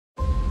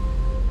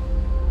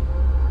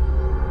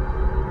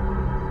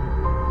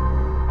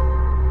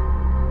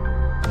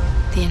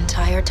The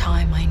entire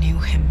time I knew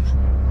him,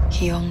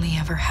 he only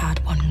ever had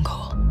one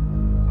goal.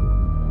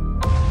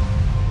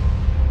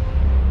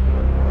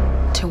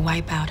 To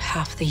wipe out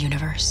half the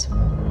universe.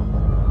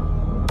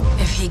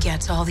 If he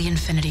gets all the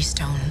Infinity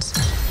Stones,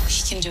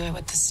 he can do it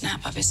with the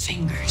snap of his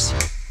fingers.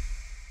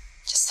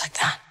 Just like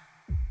that.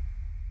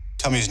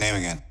 Tell me his name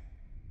again.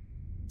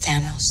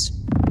 Thanos.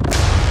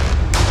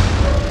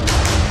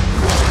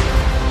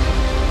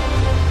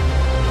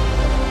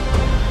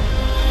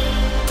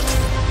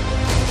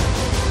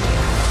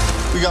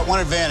 We got one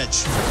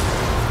advantage.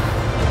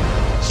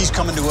 He's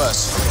coming to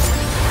us.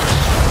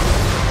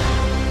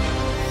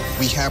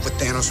 We have what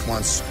Thanos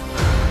wants.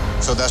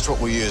 So that's what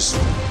we use.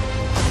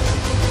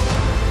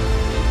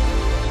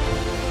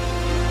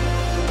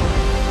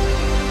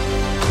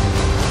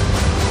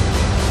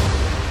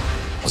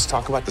 Let's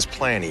talk about this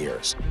plan of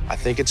yours. I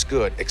think it's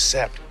good,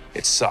 except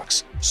it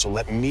sucks. So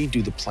let me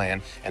do the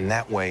plan, and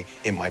that way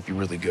it might be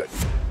really good.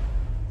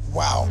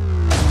 Wow.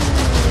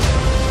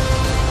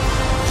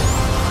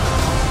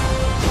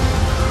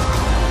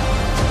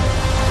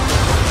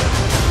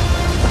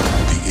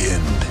 The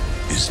end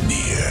is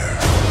near.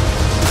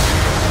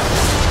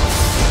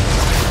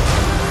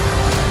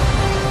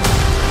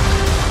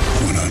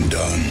 When I'm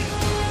done,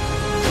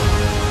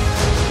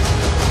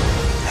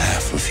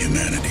 half of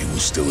humanity will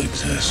still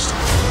exist.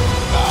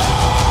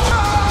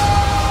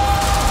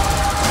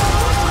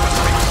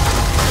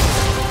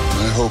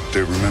 I hope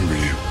they remember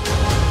you.